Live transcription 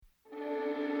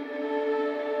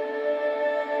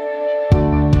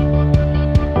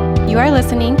You are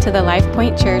listening to the Life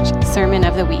Point Church Sermon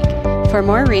of the Week. For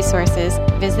more resources,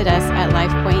 visit us at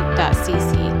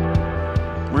lifepoint.cc.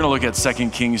 We're going to look at 2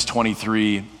 Kings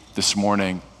 23 this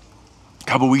morning. A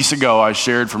couple weeks ago, I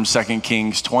shared from 2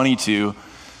 Kings 22,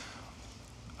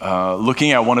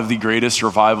 looking at one of the greatest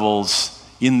revivals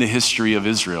in the history of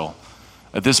Israel.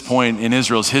 At this point in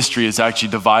Israel's history, it's actually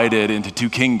divided into two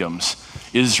kingdoms,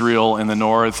 Israel in the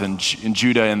north and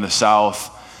Judah in the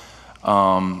south.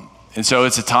 And so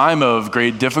it's a time of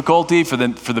great difficulty for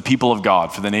the people of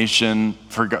God, for the nation,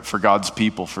 for God's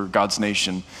people, for God's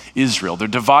nation, Israel. They're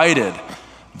divided.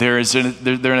 They're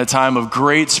in a time of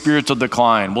great spiritual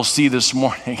decline. We'll see this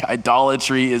morning,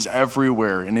 idolatry is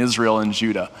everywhere in Israel and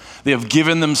Judah. They have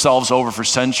given themselves over for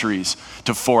centuries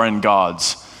to foreign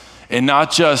gods. And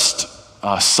not just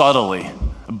subtly,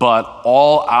 but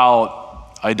all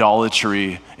out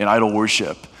idolatry and idol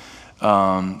worship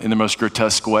in the most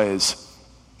grotesque ways.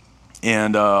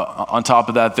 And on top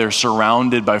of that, they're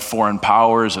surrounded by foreign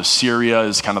powers. Assyria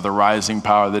is kind of the rising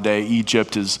power of the day.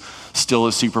 Egypt is still a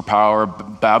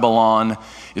superpower. Babylon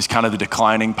is kind of the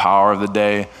declining power of the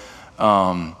day.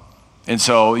 And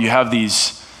so you have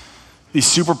these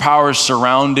superpowers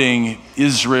surrounding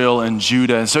Israel and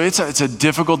Judah. And so it's a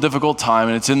difficult time.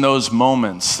 And it's in those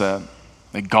moments that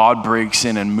God breaks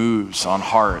in and moves on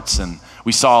hearts. And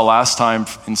we saw last time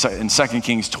in 2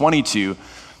 Kings 22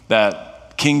 that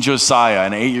King Josiah,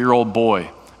 an 8-year-old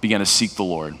boy, began to seek the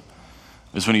Lord. It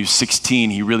was when he was 16,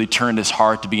 he really turned his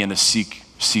heart to begin to seek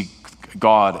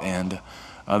God. And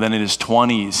then in his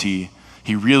 20s,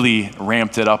 he really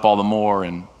ramped it up all the more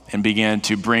and began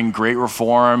to bring great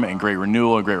reform and great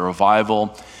renewal and great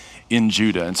revival in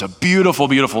Judah. And it's a beautiful,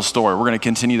 beautiful story. We're going to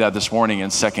continue that this morning in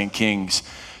 2 Kings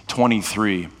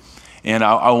 23. And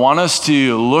I want us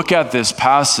to look at this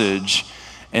passage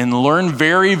and learn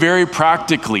very, very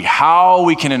practically how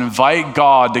we can invite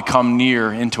God to come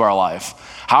near into our life,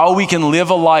 how we can live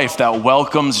a life that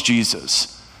welcomes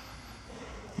Jesus.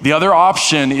 The other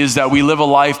option is that we live a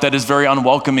life that is very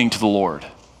unwelcoming to the Lord.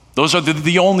 Those are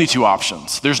the only two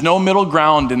options. There's no middle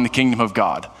ground in the kingdom of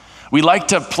God. We like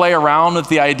to play around with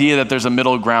the idea that there's a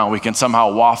middle ground. We can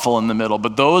somehow waffle in the middle,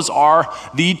 but those are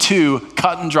the two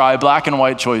cut and dry, black and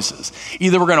white choices.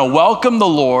 Either we're going to welcome the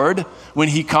Lord when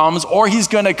he comes, or he's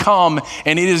going to come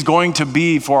and it is going to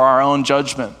be for our own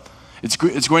judgment. It's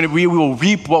going to be, we will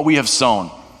reap what we have sown.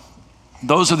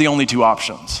 Those are the only two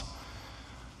options.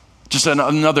 Just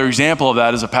another example of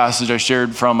that is a passage I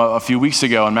shared from a few weeks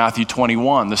ago in Matthew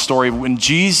 21, the story of when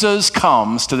Jesus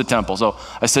comes to the temple. So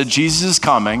I said Jesus is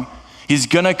coming. He's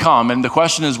going to come, and the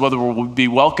question is whether we'll be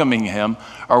welcoming him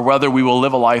or whether we will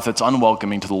live a life that's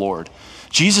unwelcoming to the Lord.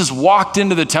 Jesus walked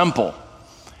into the temple,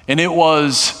 and it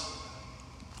was,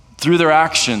 through their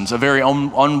actions, a very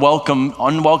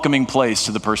unwelcoming place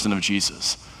to the person of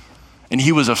Jesus. And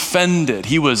he was offended.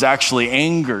 He was actually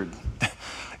angered.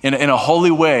 In a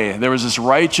holy way, there was this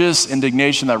righteous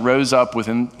indignation that rose up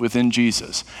within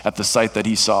Jesus at the sight that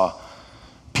he saw.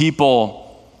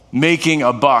 People making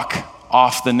a buck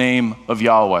off the name of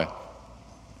Yahweh,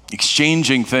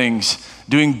 exchanging things,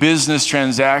 doing business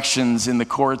transactions in the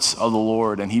courts of the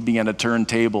Lord, and he began to turn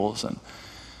tables.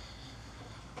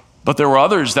 But there were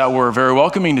others that were very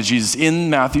welcoming to Jesus in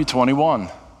Matthew 21.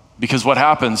 Because what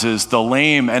happens is the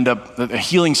lame a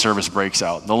healing service breaks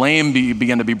out. The lame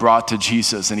begin to be brought to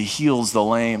Jesus, and he heals the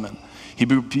lame, and he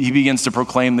begins to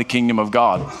proclaim the kingdom of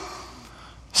God.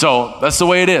 So that's the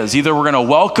way it is. Either we're going to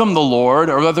welcome the Lord,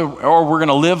 or we're going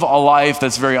to live a life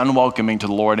that's very unwelcoming to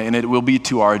the Lord, and it will be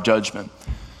to our judgment.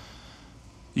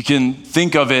 You can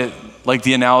think of it like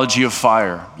the analogy of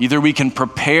fire. Either we can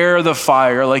prepare the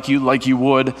fire like you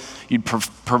would. You'd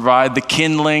provide the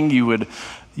kindling. You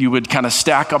would kind of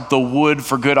stack up the wood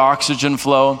for good oxygen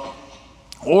flow,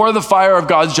 or the fire of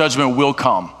God's judgment will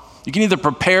come. You can either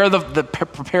prepare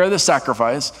the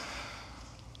sacrifice,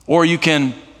 or you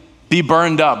can be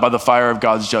burned up by the fire of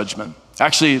God's judgment.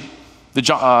 Actually,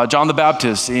 John the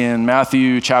Baptist in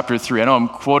Matthew chapter 3. I know I'm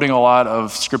quoting a lot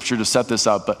of scripture to set this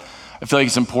up, but I feel like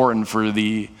it's important for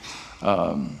the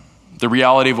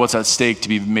reality of what's at stake to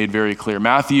be made very clear.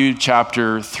 Matthew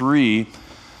chapter 3.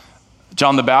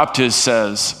 John the Baptist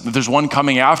says that there's one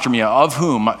coming after me, of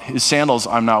whom his sandals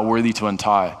I'm not worthy to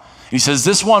untie. And he says,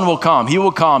 this one will come,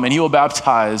 and he will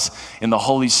baptize in the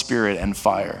Holy Spirit and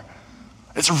fire.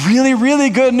 It's really, really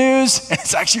good news, and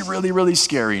it's actually really, really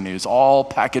scary news, all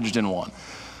packaged in one.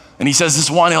 And he says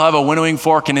this one, he'll have a winnowing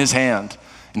fork in his hand,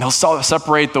 and he'll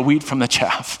separate the wheat from the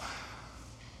chaff.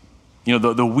 You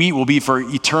know, the wheat will be for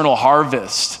eternal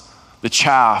harvest. The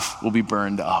chaff will be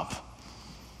burned up.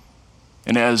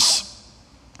 And as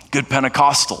good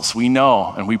Pentecostals, we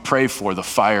know and we pray for the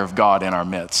fire of God in our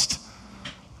midst.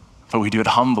 but we do it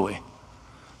humbly,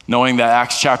 knowing that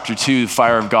Acts chapter 2, the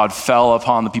fire of God fell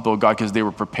upon the people of God because they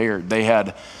were prepared. They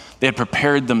had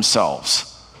prepared themselves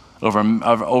over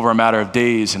a matter of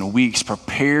days and weeks,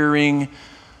 preparing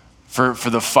for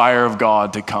the fire of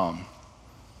God to come.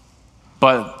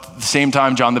 But at the same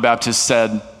time, John the Baptist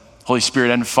said, Holy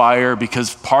Spirit and fire,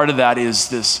 because part of that is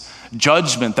this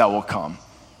judgment that will come.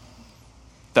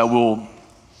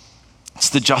 It's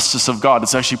the justice of God.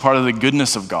 It's actually part of the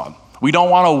goodness of God. We don't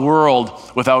want a world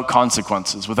without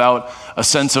consequences, without a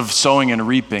sense of sowing and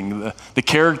reaping.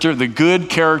 The good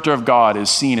character of God is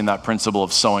seen in that principle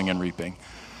of sowing and reaping.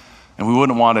 And we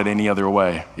wouldn't want it any other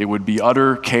way. It would be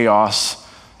utter chaos,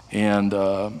 and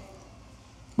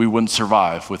we wouldn't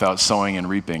survive without sowing and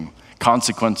reaping.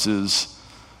 Consequences,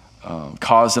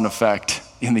 cause and effect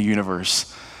in the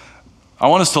universe. I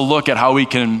want us to look at how we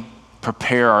can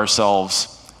prepare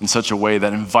ourselves in such a way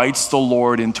that invites the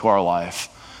Lord into our life.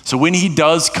 So when he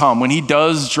does come, when he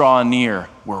does draw near,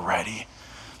 we're ready.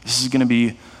 This is going to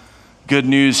be good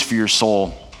news for your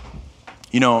soul.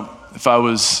 If I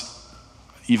was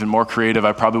even more creative,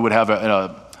 I probably would have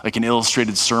an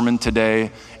illustrated sermon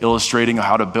today illustrating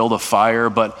how to build a fire.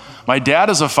 But my dad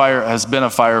has been a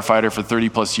firefighter for 30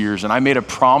 plus years, and I made a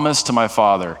promise to my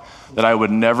father that I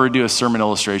would never do a sermon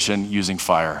illustration using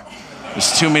fire.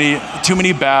 There's too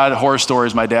many bad horror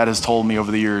stories my dad has told me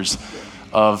over the years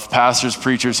of pastors,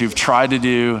 preachers who've tried to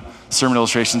do sermon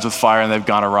illustrations with fire and they've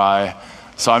gone awry.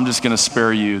 So I'm just going to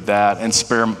spare you that and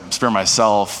spare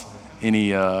myself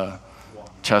any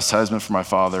chastisement for my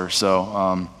father.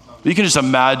 So you can just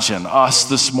imagine us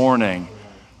this morning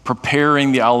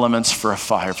preparing the elements for a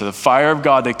fire, for the fire of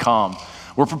God to come.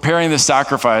 We're preparing the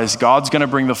sacrifice. God's going to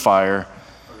bring the fire.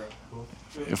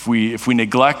 If we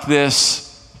neglect this,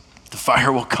 the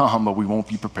fire will come, but we won't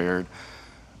be prepared.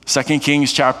 2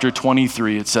 Kings chapter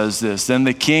 23, it says this, Then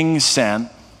the king sent,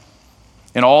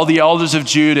 and all the elders of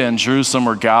Judah and Jerusalem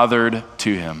were gathered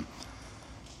to him.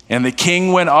 And the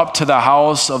king went up to the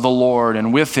house of the Lord,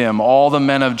 and with him all the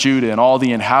men of Judah and all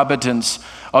the inhabitants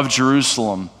of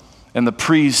Jerusalem, and the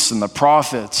priests and the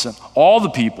prophets, and all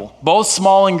the people, both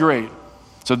small and great.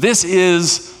 So this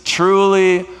is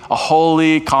truly a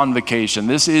holy convocation.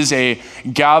 This is a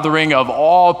gathering of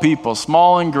all people,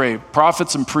 small and great,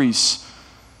 prophets and priests.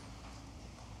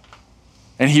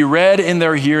 And he read in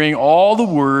their hearing all the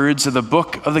words of the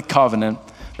book of the covenant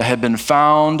that had been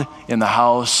found in the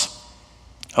house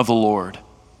of the Lord.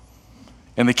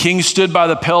 And the king stood by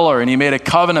the pillar, and he made a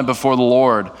covenant before the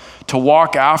Lord to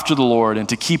walk after the Lord and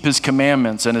to keep his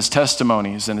commandments and his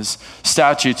testimonies and his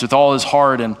statutes with all his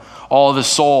heart and all of his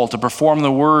soul, to perform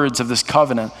the words of this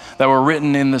covenant that were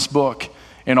written in this book.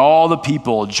 And all the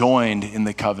people joined in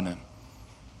the covenant.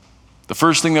 The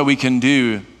first thing that we can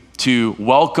do to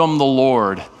welcome the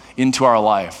Lord into our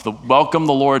life, welcome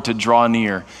the Lord to draw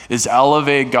near, is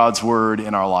elevate God's word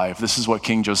in our life. This is what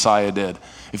King Josiah did.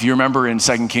 If you remember in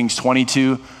 2 Kings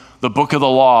 22, the book of the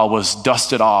law was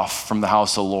dusted off from the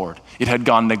house of the Lord. It had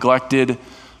gone neglected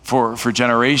for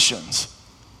generations.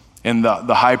 And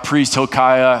the high priest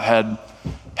Hilkiah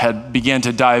had began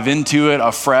to dive into it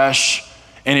afresh,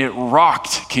 and it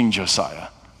rocked King Josiah.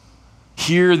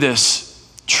 Here, this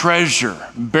treasure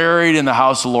buried in the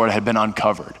house of the Lord had been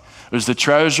uncovered. It was the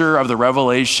treasure of the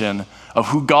revelation of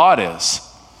who God is.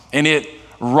 And it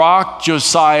rocked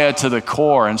Josiah to the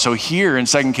core. And so here in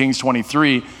 2 Kings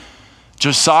 23,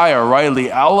 Josiah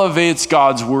rightly elevates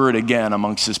God's word again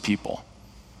amongst his people.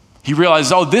 He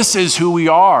realized, this is who we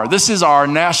are. This is our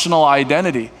national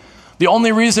identity. The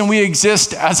only reason we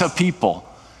exist as a people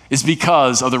is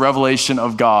because of the revelation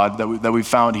of God that we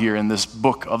found here in this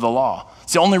book of the law.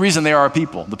 It's the only reason they are a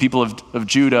people. The people of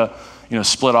Judah,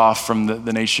 split off from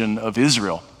the nation of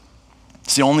Israel.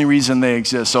 It's the only reason they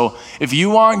exist. So if you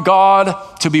want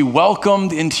God to be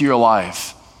welcomed into your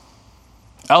life,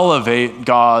 elevate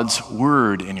God's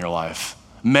word in your life.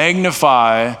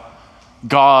 Magnify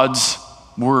God's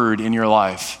word in your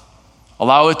life.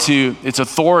 Allow its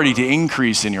authority to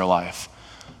increase in your life.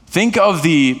 Think of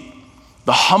the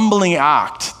humbling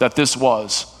act that this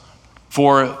was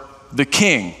for the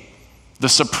king, the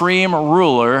supreme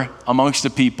ruler amongst the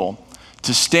people,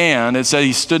 to stand. It said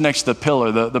he stood next to the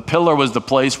pillar. The pillar was the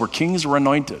place where kings were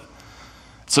anointed.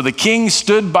 So the king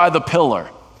stood by the pillar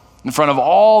in front of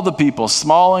all the people,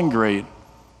 small and great,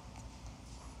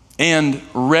 and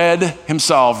read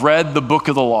the book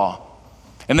of the law.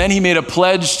 And then he made a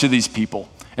pledge to these people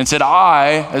and said,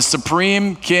 I, as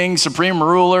supreme king, supreme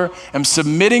ruler, am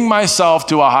submitting myself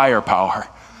to a higher power.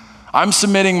 I'm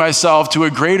submitting myself to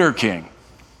a greater king.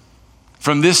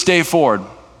 From this day forward,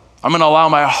 I'm going to allow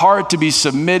my heart to be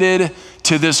submitted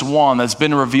to this one that's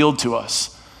been revealed to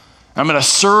us. I'm going to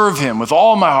serve him with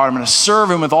all my heart. I'm going to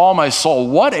serve him with all my soul.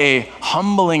 What a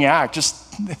humbling act. Just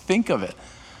think of it.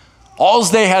 All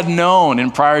they had known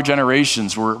in prior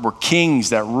generations were kings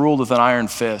that ruled with an iron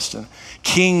fist, and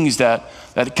kings that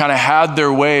kind of had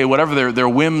their way, whatever their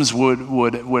whims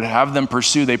would have them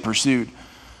pursue, they pursued.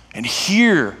 And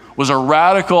here was a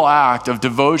radical act of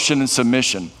devotion and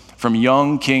submission from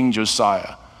young King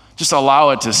Josiah. Just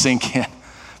allow it to sink in,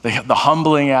 the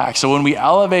humbling act. So when we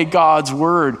elevate God's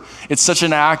word, it's such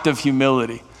an act of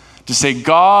humility to say,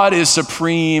 God is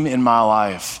supreme in my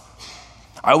life.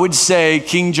 I would say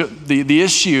the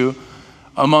issue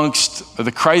amongst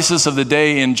the crisis of the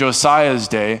day in Josiah's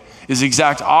day is the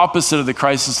exact opposite of the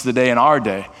crisis of the day in our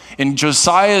day. In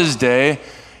Josiah's day,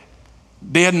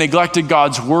 they had neglected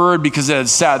God's word because it had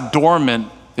sat dormant.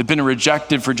 It had been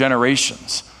rejected for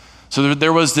generations. So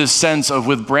there was this sense of,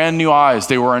 with brand new eyes,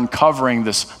 they were uncovering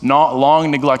this not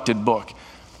long neglected book.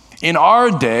 In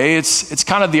our day, it's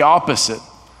kind of the opposite.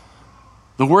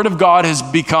 The word of God has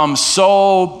become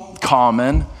so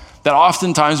common that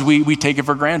oftentimes we take it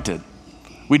for granted.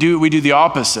 We do the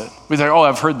opposite. We say, oh,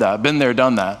 I've heard that, been there,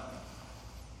 done that.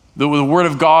 The word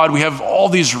of God, we have all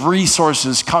these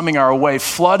resources coming our way,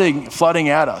 flooding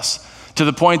at us, to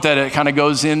the point that it kind of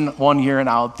goes in one ear and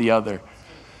out the other.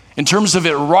 In terms of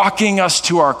it rocking us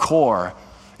to our core,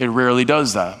 it rarely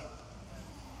does that.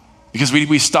 Because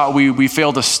we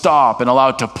fail to stop and allow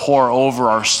it to pour over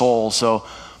our soul. So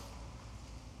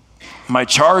my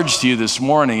charge to you this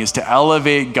morning is to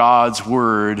elevate God's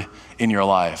word in your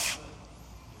life.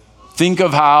 Think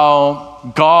of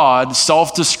how God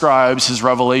self-describes his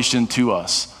revelation to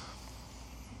us.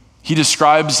 He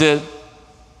describes it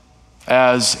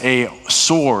as a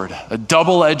sword, a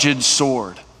double-edged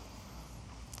sword.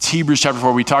 It's Hebrews chapter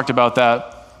 4. We talked about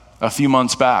that a few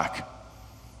months back.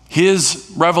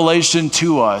 His revelation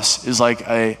to us is like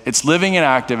it's living and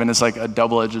active, and it's like a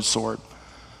double-edged sword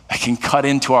that can cut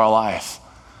into our life.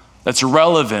 That's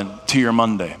relevant to your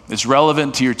Monday. It's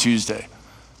relevant to your Tuesday.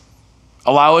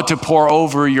 Allow it to pour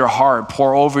over your heart,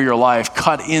 pour over your life,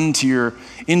 cut into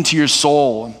your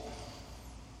soul.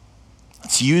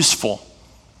 It's useful.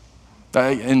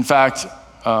 In fact,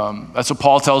 that's what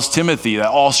Paul tells Timothy, that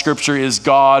all scripture is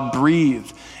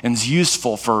God-breathed and is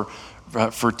useful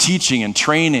for teaching and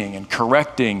training and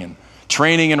correcting and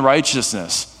training in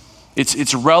righteousness.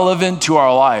 It's relevant to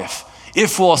our life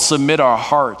if we'll submit our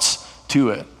hearts to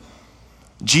it.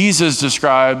 Jesus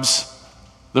describes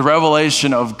the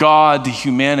revelation of God to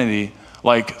humanity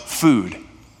like food.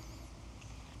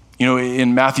 You know,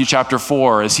 in Matthew chapter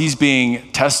 4, as he's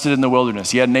being tested in the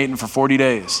wilderness, he hadn't eaten for 40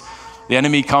 days. The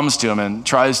enemy comes to him and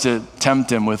tries to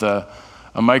tempt him with a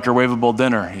microwavable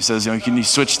dinner. He says, can you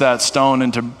switch that stone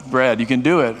into bread? You can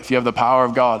do it if you have the power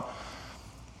of God.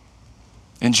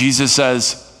 And Jesus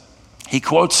says, he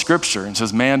quotes scripture and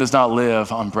says, man does not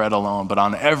live on bread alone, but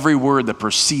on every word that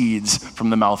proceeds from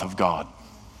the mouth of God.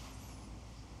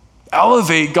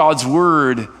 Elevate God's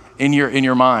word in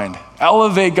your mind.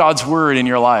 Elevate God's word in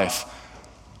your life.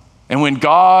 And when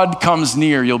God comes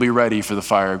near, you'll be ready for the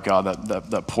fire of God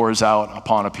that pours out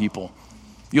upon a people.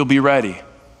 You'll be ready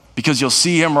because you'll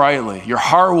see him rightly. Your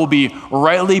heart will be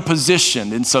rightly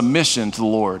positioned in submission to the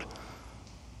Lord.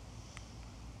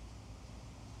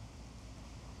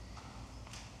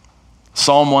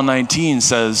 Psalm 119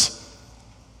 says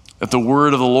that the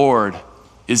word of the Lord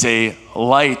is a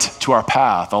light to our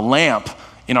path, a lamp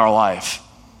in our life.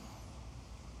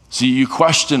 So you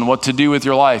question what to do with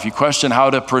your life. You question how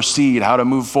to proceed, how to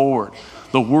move forward.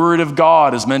 The word of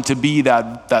God is meant to be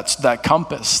that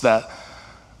compass,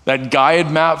 that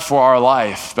guide map for our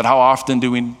life. But how often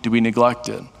do we neglect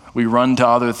it? We run to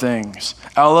other things.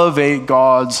 Elevate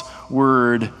God's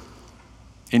word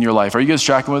in your life. Are you guys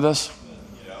tracking with us?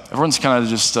 Everyone's kind of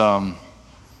just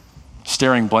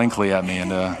staring blankly at me,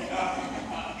 and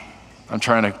I'm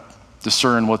trying to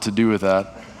discern what to do with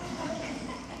that.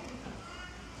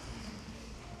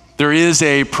 There is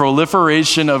a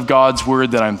proliferation of God's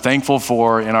word that I'm thankful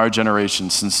for in our generation,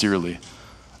 sincerely.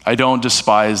 I don't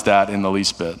despise that in the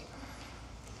least bit.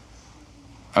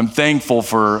 I'm thankful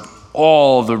for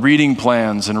all the reading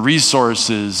plans and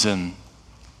resources, and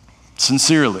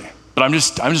sincerely. But I'm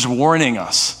just warning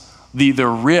us. The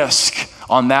risk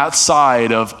on that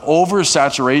side of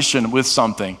oversaturation with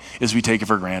something is we take it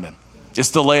for granted. It's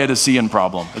the Laodicean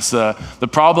problem. It's the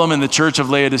problem in the church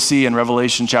of Laodicea in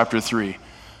Revelation chapter 3.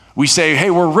 We say, hey,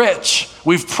 we're rich,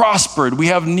 we've prospered, we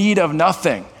have need of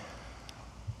nothing.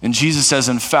 And Jesus says,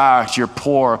 in fact, you're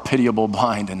poor, pitiable,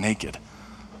 blind, and naked.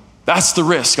 That's the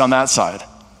risk on that side.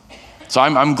 So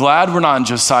I'm glad we're not in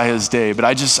Josiah's day, but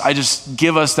I just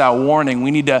give us that warning.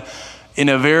 We need to, in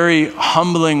a very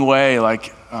humbling way,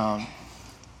 like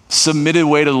submitted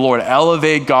way to the Lord.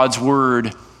 Elevate God's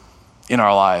word in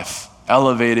our life.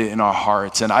 Elevate it in our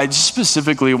hearts. And I just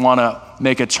specifically want to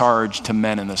make a charge to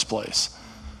men in this place.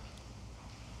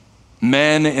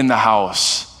 Men in the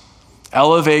house,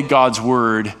 elevate God's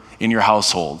word in your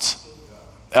households.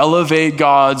 Elevate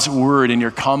God's word in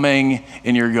your coming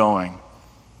and your going.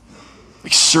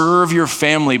 Like, serve your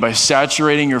family by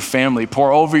saturating your family.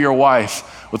 Pour over your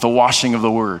wife with the washing of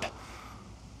the word,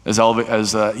 as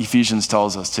Ephesians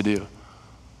tells us to do.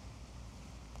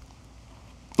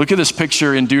 Look at this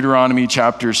picture in Deuteronomy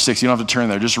chapter 6. You don't have to turn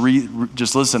there.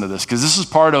 Just listen to this, because this is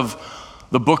part of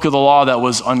the book of the law that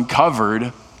was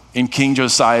uncovered in King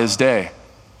Josiah's day.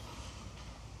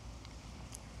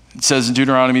 It says in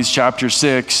Deuteronomy chapter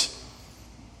 6,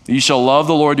 you shall love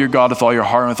the Lord your God with all your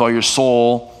heart and with all your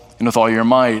soul and with all your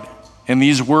might. And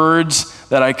these words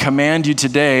that I command you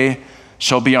today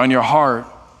shall be on your heart.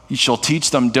 You shall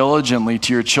teach them diligently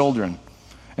to your children,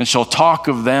 and shall talk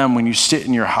of them when you sit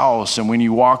in your house, and when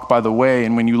you walk by the way,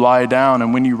 and when you lie down,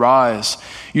 and when you rise.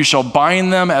 You shall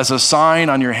bind them as a sign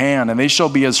on your hand, and they shall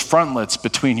be as frontlets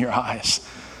between your eyes.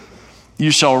 You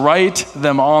shall write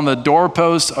them on the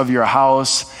doorposts of your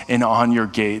house and on your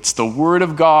gates. The word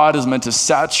of God is meant to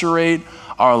saturate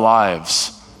our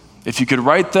lives. If you could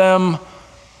write them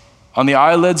on the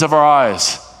eyelids of our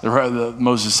eyes,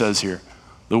 Moses says here,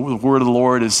 the word of the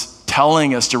Lord is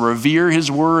telling us to revere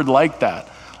his word like that.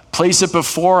 Place it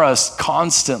before us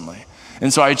constantly.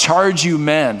 And so I charge you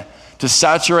men to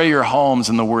saturate your homes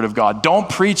in the word of God. Don't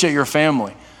preach at your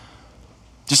family.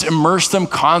 Just immerse them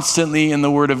constantly in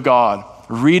the word of God.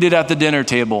 Read it at the dinner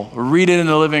table. Read it in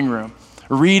the living room.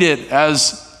 Read it,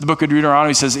 as the book of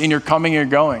Deuteronomy says, in your coming and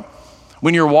your going.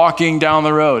 When you're walking down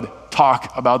the road,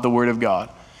 talk about the word of God.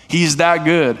 He's that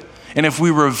good. And if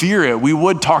we revere it, we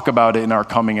would talk about it in our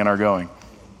coming and our going.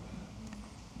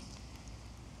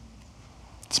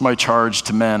 It's my charge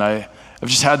to men. I've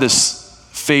just had this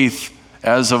faith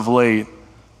as of late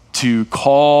to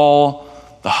call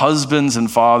the husbands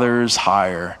and fathers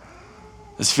higher.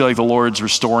 I just feel like the Lord's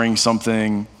restoring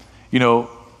something. You know,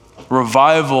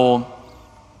 revival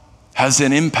has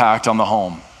an impact on the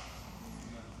home.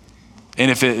 And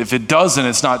if it doesn't,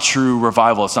 it's not true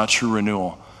revival. It's not true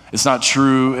renewal. It's not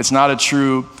a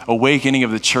true awakening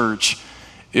of the church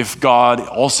if God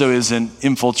also isn't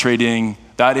infiltrating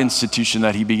that institution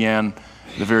that he began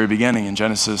at the very beginning in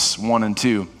Genesis 1 and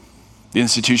 2, the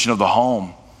institution of the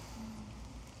home.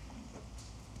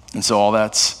 And so all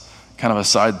that's kind of a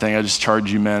side thing. I just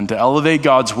charge you men to elevate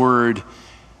God's word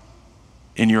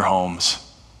in your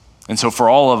homes. And so for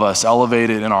all of us, elevate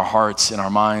it in our hearts, in our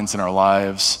minds, in our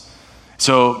lives.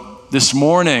 So this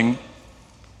morning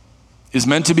is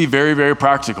meant to be very, very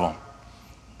practical.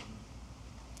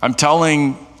 I'm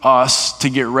telling us to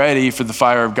get ready for the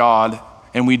fire of God,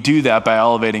 and we do that by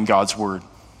elevating God's word.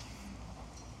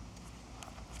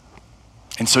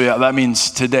 And so that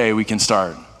means today we can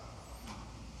start.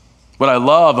 What I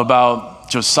love about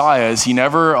Josiah is he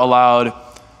never allowed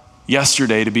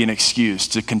yesterday to be an excuse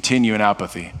to continue in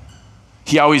apathy.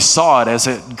 He always saw it as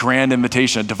a grand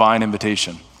invitation, a divine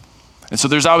invitation. And so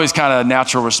there's always kind of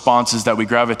natural responses that we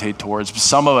gravitate towards. But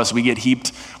some of us, we get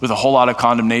heaped with a whole lot of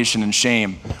condemnation and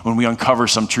shame when we uncover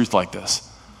some truth like this.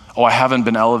 Oh, I haven't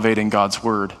been elevating God's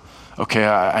word. Okay,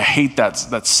 I hate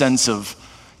that sense of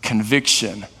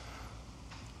conviction.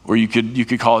 Or you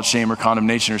could call it shame or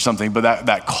condemnation or something, but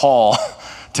that call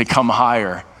to come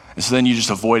higher. And so then you just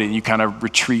avoid it and you kind of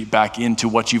retreat back into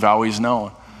what you've always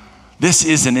known. This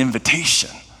is an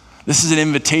invitation. This is an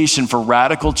invitation for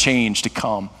radical change to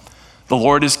come. The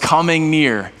Lord is coming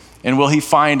near, and will he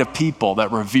find a people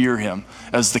that revere him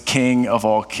as the King of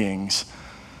all kings?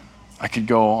 I could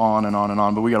go on and on and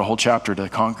on, but we got a whole chapter to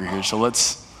conquer here. So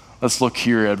let's look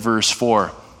here at verse 4.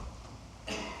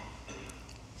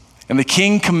 And the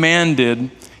king commanded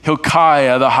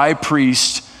Hilkiah, the high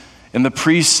priest, and the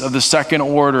priests of the second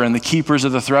order and the keepers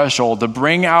of the threshold to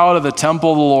bring out of the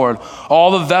temple of the Lord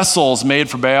all the vessels made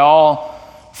for Baal,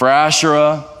 for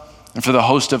Asherah, and for the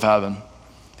host of heaven.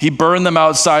 He burned them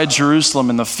outside Jerusalem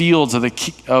in the fields of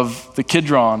the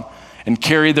Kidron and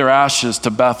carried their ashes to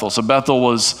Bethel. So Bethel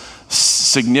was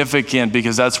significant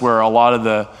because that's where a lot of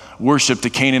the worship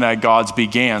to Canaanite gods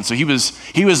began. So he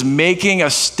was making a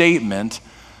statement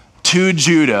to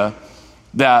Judah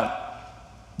that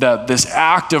this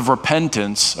act of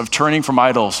repentance, of turning from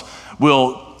idols,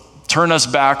 will turn us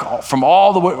back from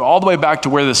all the way back to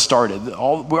where this started,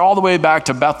 all the way back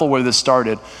to Bethel where this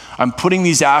started. I'm putting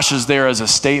these ashes there as a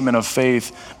statement of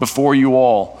faith before you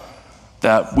all,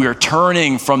 that we are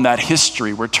turning from that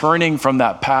history. We're turning from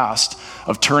that past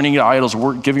of turning to idols.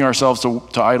 We're giving ourselves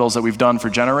to idols that we've done for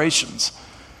generations.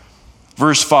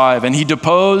 Verse 5, and he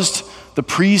deposed the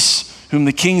priests whom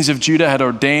the kings of Judah had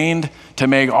ordained to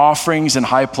make offerings in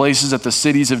high places at the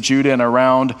cities of Judah and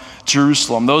around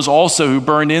Jerusalem. Those also who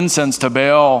burned incense to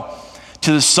Baal,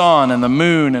 to the sun and the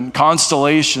moon and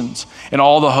constellations and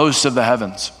all the hosts of the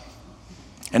heavens.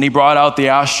 And he brought out the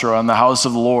Asherah in the house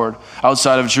of the Lord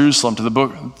outside of Jerusalem to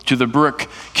the brook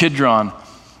Kidron,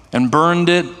 and burned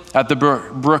it at the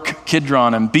brook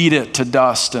Kidron, and beat it to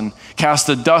dust, and cast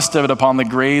the dust of it upon the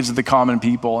graves of the common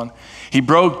people. And he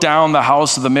broke down the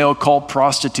house of the male cult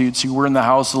prostitutes who were in the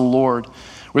house of the Lord,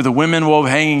 where the women wove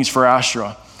hangings for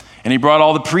Asherah. And he brought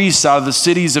all the priests out of the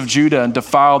cities of Judah and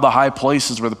defiled the high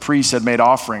places where the priests had made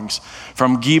offerings,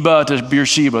 from Geba to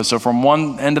Beersheba, so from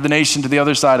one end of the nation to the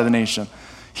other side of the nation.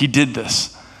 He did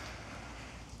this.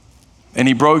 And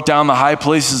he broke down the high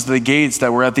places of the gates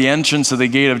that were at the entrance of the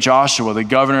gate of Joshua, the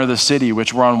governor of the city,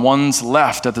 which were on one's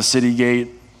left at the gate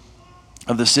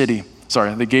of the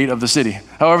city.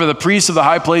 However, the priests of the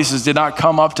high places did not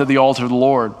come up to the altar of the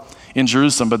Lord in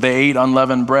Jerusalem, but they ate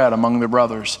unleavened bread among their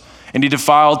brothers. And he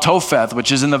defiled Topheth,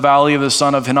 which is in the valley of the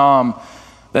son of Hinnom,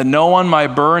 that no one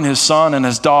might burn his son and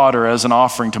his daughter as an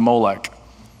offering to Molech.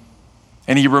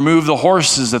 And he removed the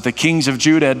horses that the kings of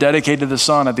Judah had dedicated to the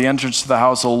sun at the entrance to the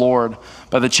house of the Lord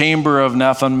by the chamber of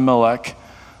Nathan-Melech,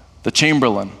 the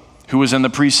chamberlain, who was in the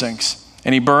precincts.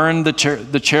 And he burned the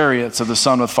chariots of the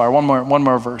sun with fire. One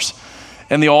more verse.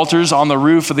 And the altars on the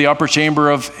roof of the upper chamber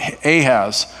of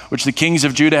Ahaz, which the kings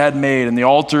of Judah had made, and the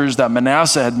altars that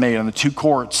Manasseh had made on the two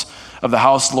courts of the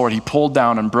house of the Lord, he pulled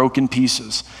down and broke in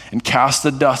pieces and cast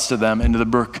the dust of them into the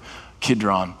brook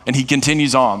Kidron. And he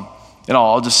continues on. And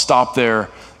I'll just stop there.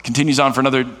 Continues on for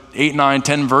another 8, 9,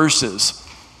 10 verses.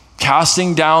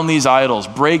 Casting down these idols,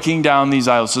 breaking down these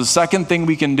idols. So the second thing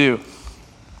we can do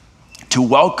to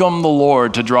welcome the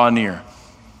Lord to draw near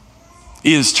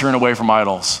is turn away from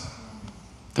idols.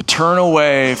 To turn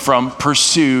away from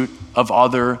pursuit of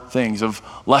other things, of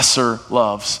lesser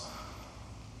loves,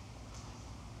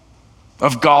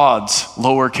 of God's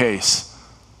lowercase,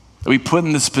 that we put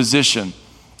in this position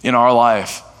in our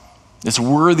life. It's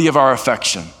worthy of our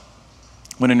affection,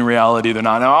 when in reality they're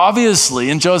not. Now,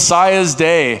 obviously, in Josiah's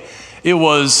day, it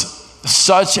was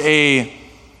such a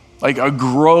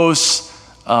gross,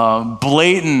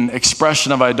 blatant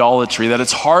expression of idolatry that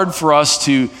it's hard for us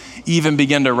to even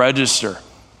begin to register.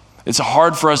 It's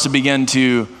hard for us to begin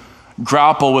to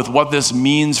grapple with what this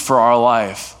means for our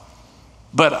life.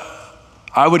 But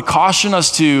I would caution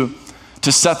us to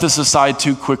set this aside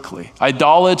too quickly.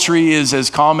 Idolatry is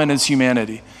as common as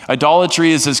humanity.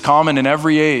 Idolatry is as common in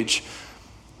every age.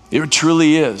 It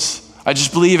truly is. I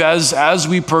just believe as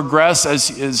we progress as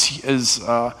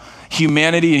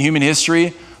humanity and human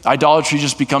history, idolatry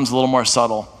just becomes a little more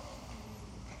subtle.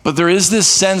 But there is this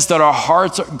sense that our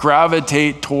hearts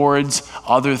gravitate towards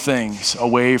other things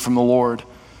away from the Lord.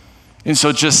 And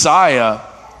so Josiah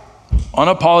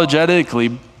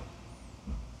unapologetically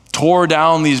tore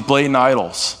down these blatant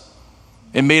idols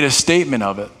and made a statement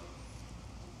of it.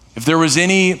 If there was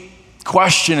any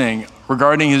questioning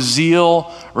regarding his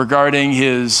zeal, regarding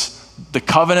the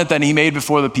covenant that he made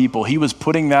before the people, he was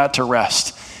putting that to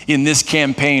rest in this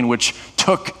campaign, which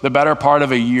took the better part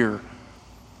of a year.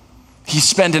 He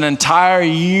spent an entire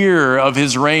year of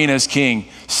his reign as king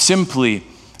simply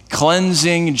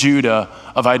cleansing Judah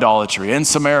of idolatry and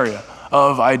Samaria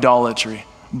of idolatry.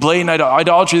 Blatant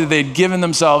idolatry that they'd given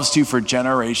themselves to for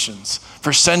generations,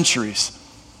 for centuries.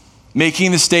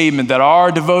 Making the statement that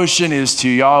our devotion is to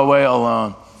Yahweh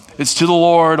alone. It's to the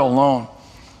Lord alone.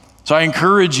 So I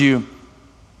encourage you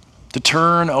to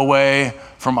turn away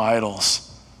from idols.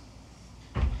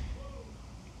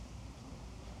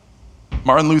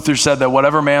 Martin Luther said that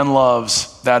whatever man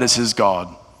loves, that is his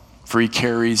God, for he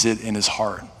carries it in his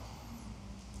heart.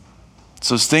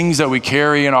 So it's things that we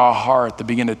carry in our heart that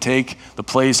begin to take the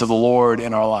place of the Lord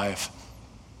in our life.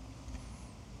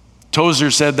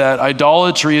 Tozer said that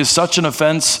idolatry is such an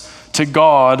offense to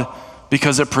God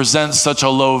because it presents such a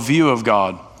low view of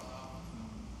God.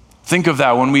 Think of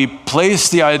that. When we place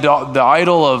the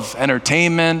idol of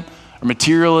entertainment or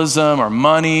materialism or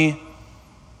money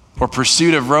or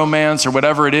pursuit of romance or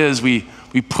whatever it is, we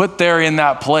put there in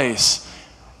that place.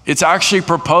 It's actually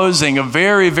proposing a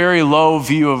very, very low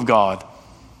view of God.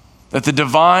 That the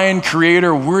divine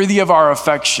creator worthy of our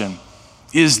affection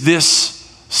is this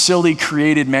silly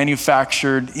created,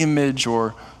 manufactured image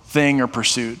or thing or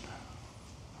pursuit.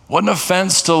 What an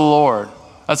offense to the Lord.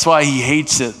 That's why he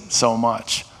hates it so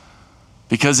much.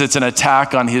 Because it's an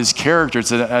attack on his character.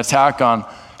 It's an attack on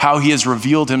how he has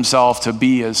revealed himself to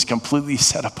be as completely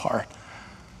set apart.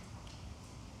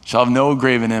 Shall have no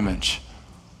graven image.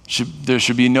 There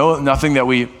should be nothing that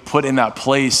we put in that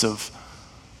place of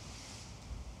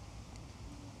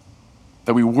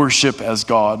that we worship as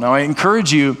God. Now, I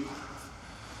encourage you,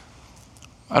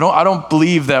 I don't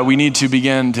believe that we need to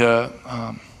begin to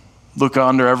look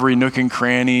under every nook and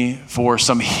cranny for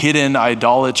some hidden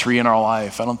idolatry in our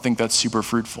life. I don't think that's super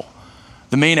fruitful.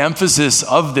 The main emphasis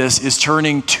of this is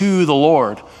turning to the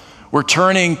Lord. We're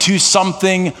turning to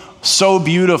something so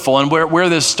beautiful. And where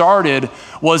this started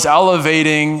was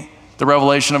elevating the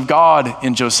revelation of God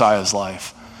in Josiah's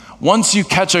life. Once you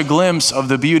catch a glimpse of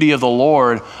the beauty of the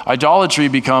Lord, idolatry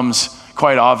becomes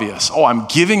quite obvious. Oh, I'm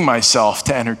giving myself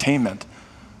to entertainment.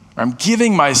 I'm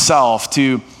giving myself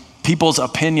to people's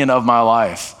opinion of my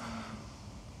life.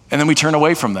 And then we turn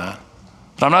away from that.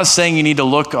 But I'm not saying you need to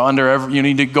look you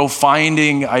need to go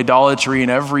finding idolatry in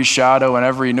every shadow and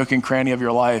every nook and cranny of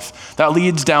your life. That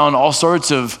leads down all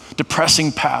sorts of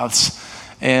depressing paths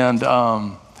and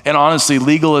honestly,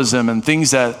 legalism and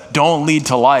things that don't lead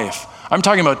to life. I'm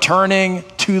talking about turning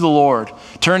to the Lord,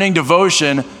 turning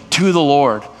devotion to the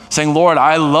Lord, saying, Lord,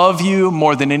 I love you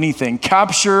more than anything.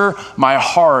 Capture my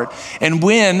heart. And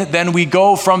when then we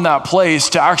go from that place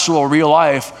to actual real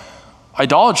life,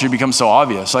 idolatry becomes so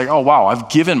obvious. Like, oh, wow, I've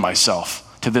given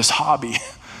myself to this hobby.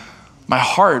 My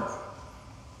heart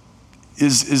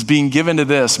is being given to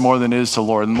this more than it is to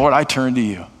Lord. And Lord, I turn to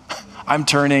you. I'm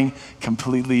turning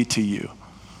completely to you.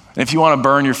 And if you want to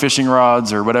burn your fishing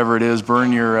rods or whatever it is,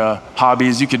 burn your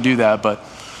hobbies, you could do that, but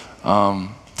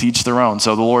to each their own.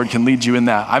 So the Lord can lead you in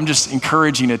that. I'm just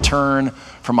encouraging to turn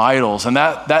from idols. And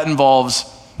that involves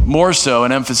more so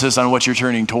an emphasis on what you're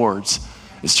turning towards.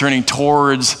 It's turning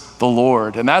towards the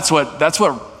Lord. And that's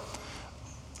what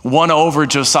won over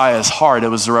Josiah's heart. It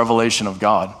was the revelation of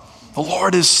God. The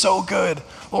Lord is so good.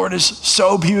 The Lord is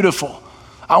so beautiful.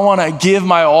 I want to give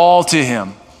my all to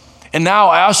him. And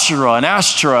now Asherah and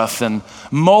Ashtoreth and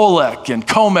Molech and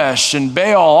Komesh and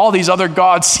Baal, all these other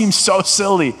gods seem so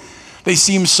silly. They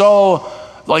seem so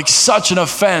like such an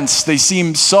offense. They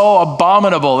seem so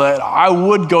abominable that I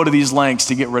would go to these lengths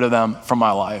to get rid of them from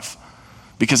my life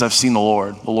because I've seen the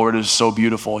Lord. The Lord is so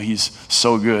beautiful. He's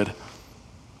so good.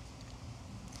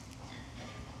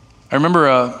 I remember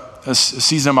a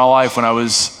season of my life when I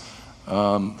was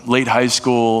late high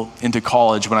school into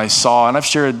college when I saw, and I've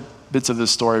shared bits of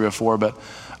this story before, but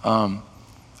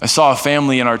I saw a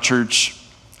family in our church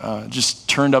just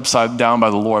turned upside down by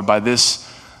the Lord, by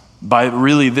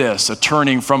a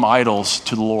turning from idols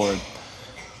to the Lord.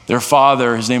 Their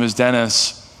father, his name is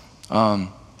Dennis,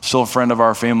 still a friend of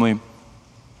our family,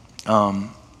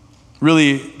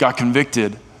 really got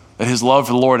convicted that his love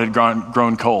for the Lord had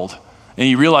grown cold. And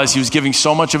he realized he was giving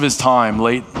so much of his time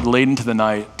late into the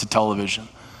night to television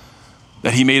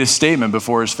that he made a statement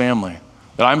before his family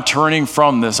that I'm turning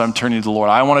from this, I'm turning to the Lord.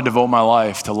 I want to devote my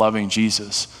life to loving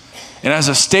Jesus. And as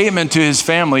a statement to his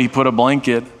family, he put a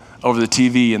blanket over the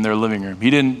TV in their living room. He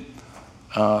didn't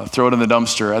throw it in the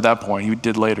dumpster at that point. He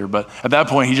did later. But at that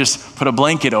point, he just put a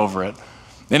blanket over it.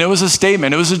 And it was a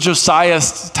statement. It was a Josiah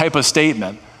type of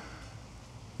statement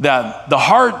that the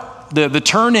heart, the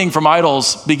turning from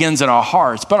idols begins in our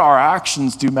hearts, but our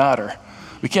actions do matter.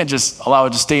 We can't just allow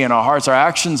it to stay in our hearts. Our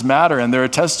actions matter, and they're a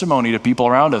testimony to people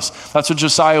around us. That's what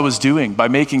Josiah was doing by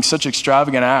making such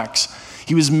extravagant acts.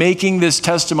 He was making this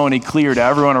testimony clear to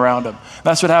everyone around him.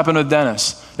 That's what happened with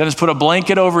Dennis. Dennis put a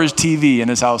blanket over his TV in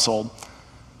his household.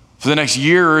 For the next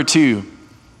year or two,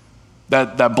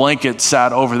 that blanket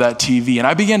sat over that TV. And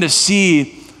I began to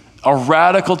see a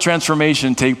radical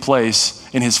transformation take place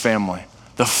in his family.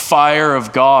 The fire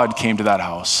of God came to that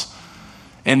house.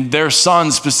 And their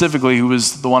son specifically, who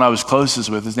was the one I was closest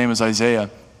with, his name is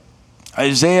Isaiah.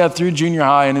 Isaiah, through junior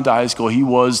high and into high school, he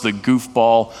was the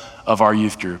goofball of our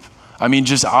youth group. I mean,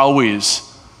 just always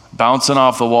bouncing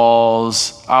off the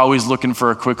walls, always looking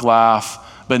for a quick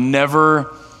laugh, but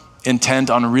never intent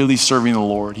on really serving the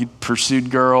Lord. He pursued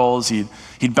girls.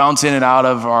 He'd bounce in and out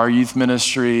of our youth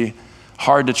ministry.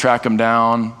 Hard to track him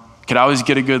down. You could always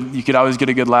get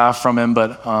a good laugh from him,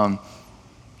 but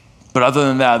other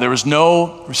than that, there was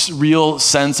no real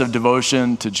sense of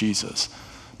devotion to Jesus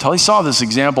until he saw this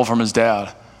example from his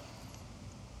dad.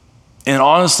 And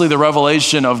honestly, the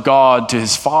revelation of God to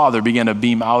his father began to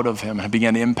beam out of him and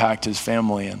began to impact his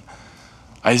family. And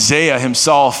Isaiah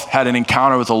himself had an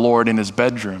encounter with the Lord in his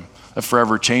bedroom that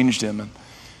forever changed him. And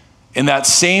in that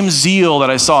same zeal that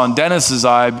I saw in Dennis's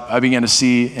eye, I began to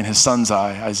see in his son's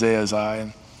eye, Isaiah's eye.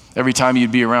 And every time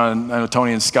you'd be around, I know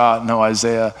Tony and Scott know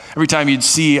Isaiah. Every time you'd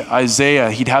see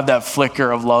Isaiah, he'd have that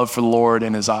flicker of love for the Lord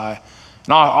in his eye.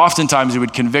 And oftentimes it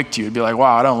would convict you. It'd be like,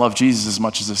 wow, I don't love Jesus as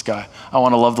much as this guy. I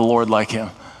want to love the Lord like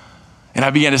him. And I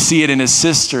began to see it in his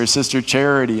sister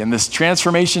Charity. And this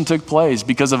transformation took place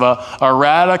because of a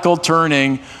radical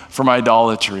turning from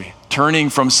idolatry, turning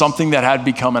from something that had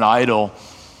become an idol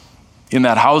in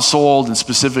that household and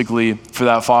specifically for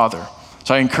that father.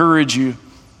 So I encourage you,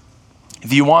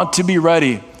 if you want to be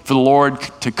ready for the Lord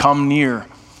to come near,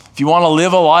 if you want to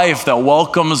live a life that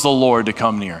welcomes the Lord to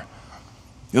come near,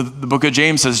 the book of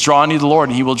James says, draw near to the Lord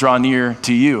and he will draw near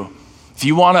to you. If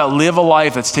you want to live a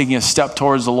life that's taking a step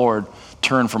towards the Lord,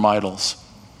 turn from idols.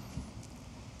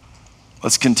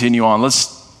 Let's continue on.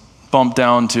 Let's bump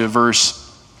down to verse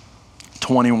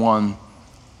 21.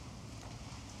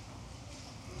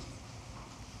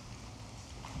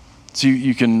 So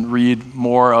you can read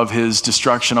more of his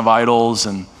destruction of idols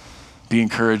and be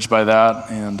encouraged by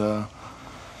that.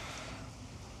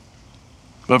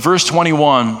 But verse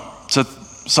 21, so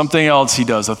something else he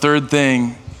does, a third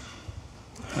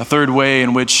way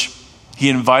in which he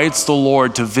invites the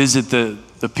Lord to visit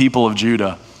the people of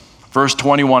Judah. Verse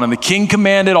 21, and the king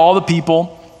commanded all the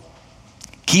people,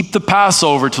 keep the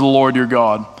Passover to the Lord your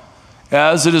God,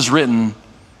 as it is written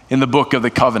in the book of the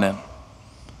covenant.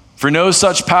 For no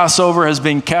such Passover has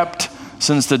been kept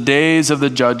since the days of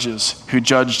the judges who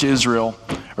judged Israel,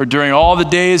 or during all the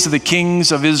days of the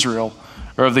kings of Israel,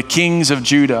 or of the kings of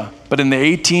Judah. But in the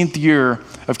 18th year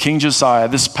of King Josiah,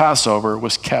 this Passover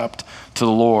was kept to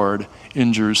the Lord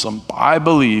in Jerusalem. I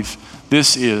believe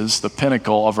this is the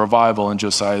pinnacle of revival in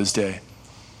Josiah's day.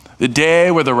 The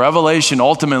day where the revelation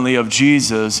ultimately of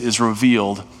Jesus is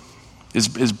revealed,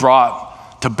 is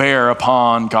brought to bear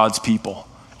upon God's people.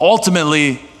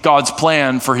 Ultimately, God's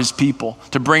plan for his people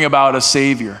to bring about a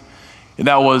Savior. And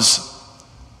that was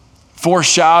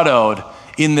foreshadowed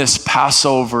in this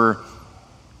Passover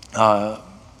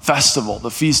festival,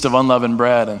 the Feast of Unleavened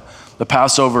Bread and the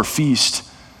Passover feast.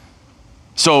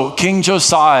 So King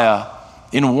Josiah,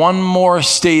 in one more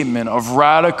statement of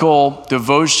radical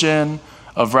devotion,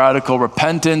 of radical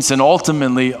repentance, and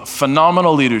ultimately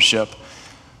phenomenal leadership,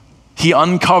 he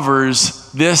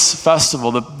uncovers this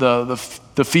festival,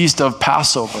 the Feast of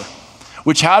Passover,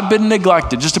 which had been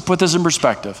neglected. Just to put this in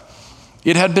perspective,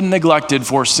 it had been neglected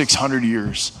for 600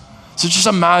 years. So just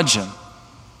imagine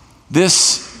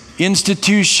this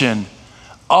institution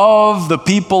of the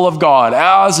people of God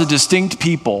as a distinct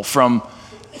people from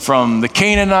the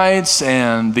Canaanites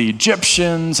and the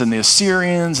Egyptians and the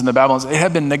Assyrians and the Babylonians. It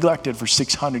had been neglected for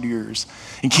 600 years.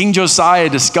 And King Josiah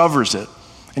discovers it,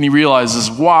 and he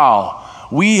realizes, wow,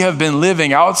 we have been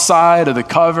living outside of the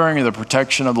covering and the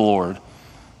protection of the Lord.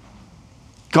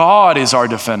 God is our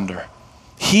defender.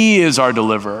 He is our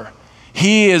deliverer.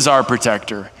 He is our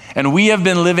protector. And we have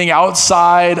been living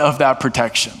outside of that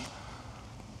protection.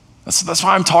 That's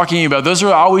why I'm talking about. That's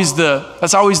always the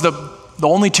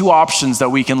only two options that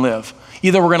we can live.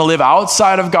 Either we're going to live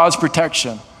outside of God's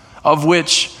protection, of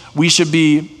which we should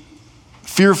be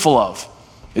fearful of.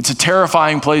 It's a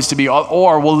terrifying place to be,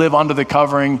 or we'll live under the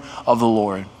covering of the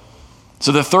Lord.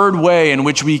 So the third way in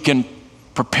which we can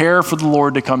prepare for the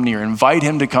Lord to come near, invite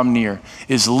him to come near,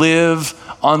 is live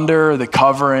under the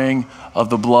covering of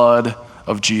the blood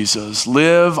of Jesus.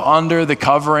 Live under the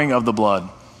covering of the blood.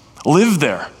 Live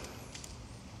there.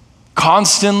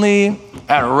 Constantly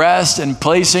at rest and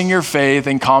placing your faith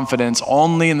and confidence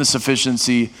only in the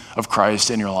sufficiency of Christ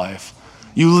in your life.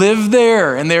 You live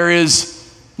there, and there is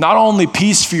not only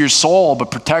peace for your soul, but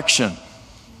protection.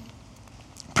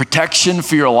 Protection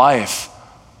for your life.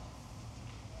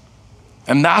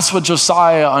 And that's what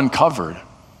Josiah uncovered.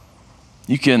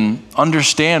 You can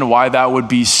understand why that would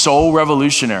be so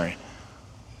revolutionary.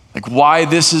 Like why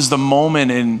this is the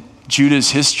moment in Judah's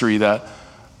history that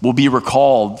will be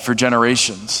recalled for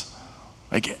generations.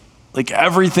 Like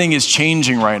everything is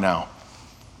changing right now.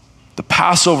 The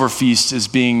Passover feast is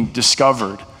being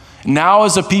discovered. Now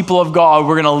as a people of God,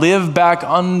 we're going to live back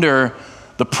under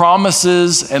the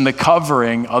promises and the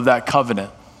covering of that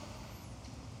covenant.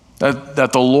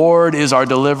 That the Lord is our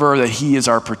deliverer, that he is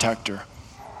our protector.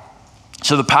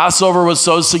 So the Passover was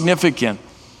so significant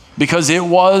because it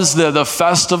was the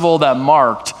festival that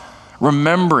marked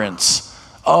remembrance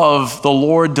of the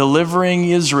Lord delivering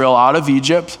Israel out of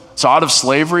Egypt, so out of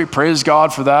slavery. Praise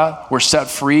God for that. We're set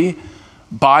free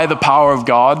by the power of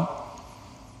God.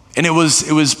 And it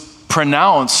was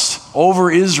pronounced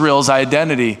over Israel's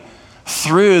identity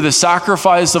through the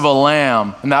sacrifice of a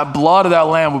lamb, and that blood of that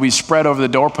lamb would be spread over the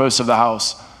doorposts of the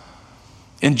house.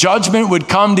 And judgment would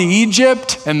come to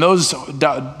Egypt and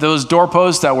those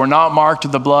doorposts that were not marked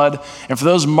with the blood, and for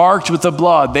those marked with the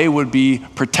blood, they would be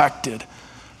protected.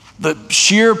 The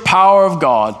sheer power of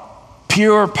God,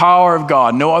 pure power of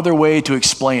God, no other way to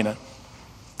explain it,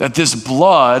 that this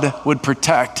blood would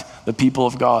protect the people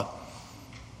of God.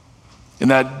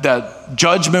 and that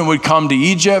judgment would come to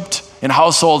Egypt and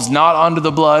households not under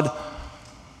the blood,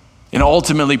 and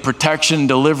ultimately protection and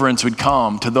deliverance would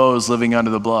come to those living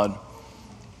under the blood.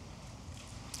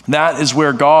 That is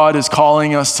where God is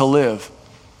calling us to live,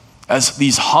 as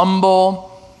these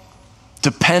humble,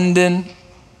 dependent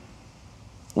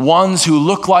ones who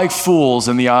look like fools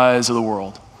in the eyes of the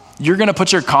world. You're going to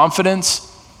put your confidence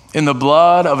in the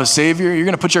blood of a Savior. You're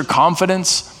going to put your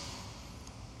confidence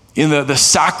in the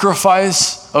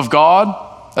sacrifice of God.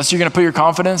 That's where you're going to put your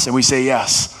confidence. And we say,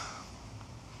 yes,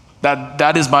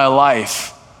 that is my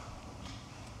life.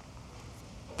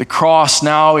 The cross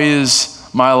now is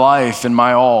my life and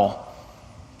my all.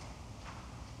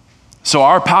 So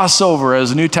our Passover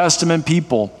as a New Testament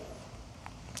people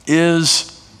is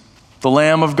the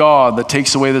Lamb of God that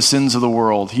takes away the sins of the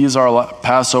world. He is our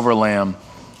Passover lamb.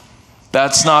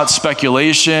 That's not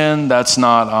speculation. That's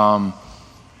not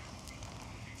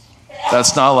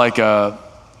like a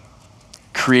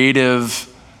creative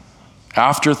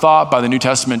afterthought by the New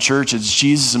Testament church. It's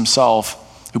Jesus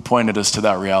himself who pointed us to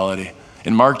that reality.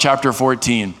 In Mark chapter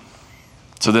 14,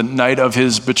 so the night of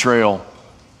his betrayal,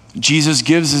 Jesus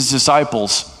gives his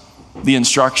disciples the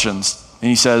instructions, and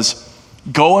he says,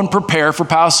 go and prepare for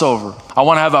Passover. I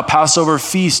want to have a Passover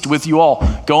feast with you all.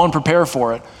 Go and prepare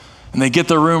for it. And they get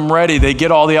the room ready. They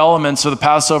get all the elements of the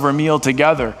Passover meal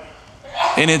together.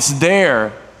 And it's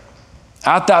there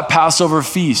at that Passover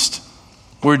feast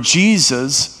where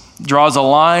Jesus draws a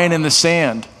line in the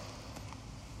sand,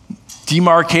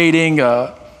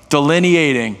 demarcating,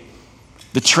 delineating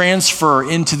the transfer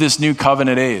into this new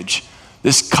covenant age.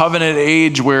 This covenant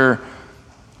age where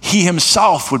he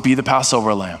himself would be the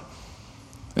Passover lamb.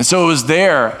 And so it was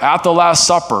there at the Last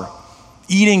Supper,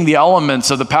 eating the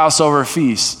elements of the Passover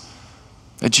feast,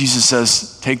 that Jesus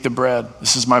says, take the bread.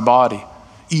 This is my body.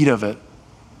 Eat of it.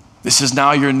 This is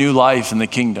now your new life in the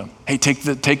kingdom. Hey, take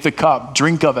the cup.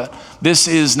 Drink of it. This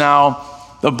is now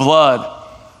the blood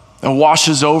that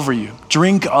washes over you.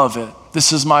 Drink of it.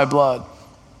 This is my blood.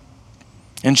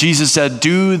 And Jesus said,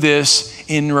 do this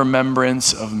in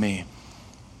remembrance of me.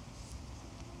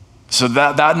 So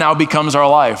that now becomes our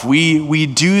life. We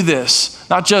do this,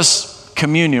 not just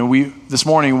communion. This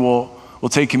morning we'll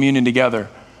take communion together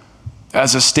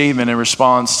as a statement in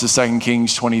response to 2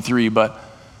 Kings 23, but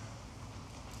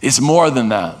it's more than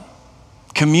that.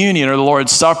 Communion, or the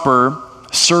Lord's Supper,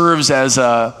 serves as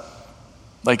a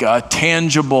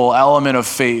tangible element of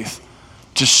faith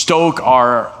to stoke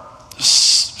our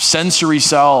sensory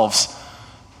selves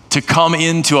to come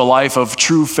into a life of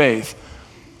true faith.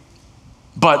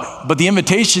 But the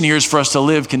invitation here is for us to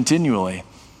live continually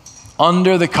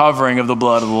under the covering of the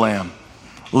blood of the Lamb.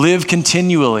 Live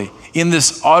continually in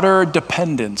this utter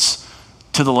dependence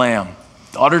to the Lamb,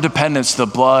 utter dependence to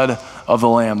the blood of the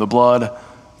Lamb, the blood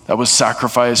that was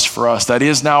sacrificed for us. That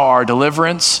is now our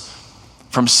deliverance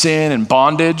from sin and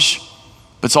bondage,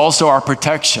 but it's also our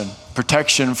protection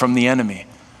from the enemy.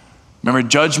 Remember,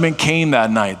 judgment came that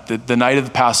night, the night of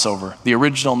the Passover, the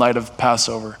original night of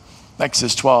Passover.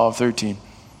 Exodus 12:13.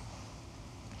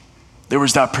 There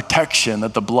was that protection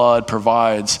that the blood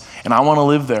provides, and I want to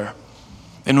live there.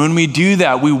 And when we do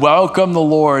that, we welcome the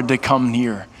Lord to come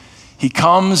near. He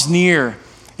comes near,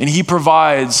 and he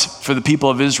provides for the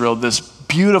people of Israel this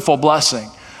beautiful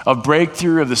blessing of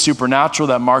breakthrough, of the supernatural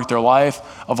that marked their life,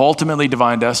 of ultimately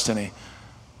divine destiny.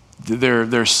 Their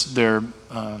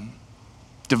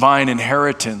divine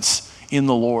inheritance in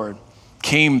the Lord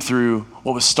came through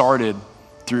what was started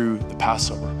through the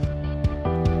Passover.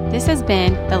 This has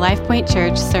been the LifePoint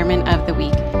Church Sermon of the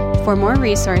Week. For more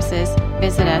resources,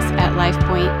 visit us at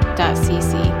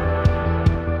lifepoint.cc.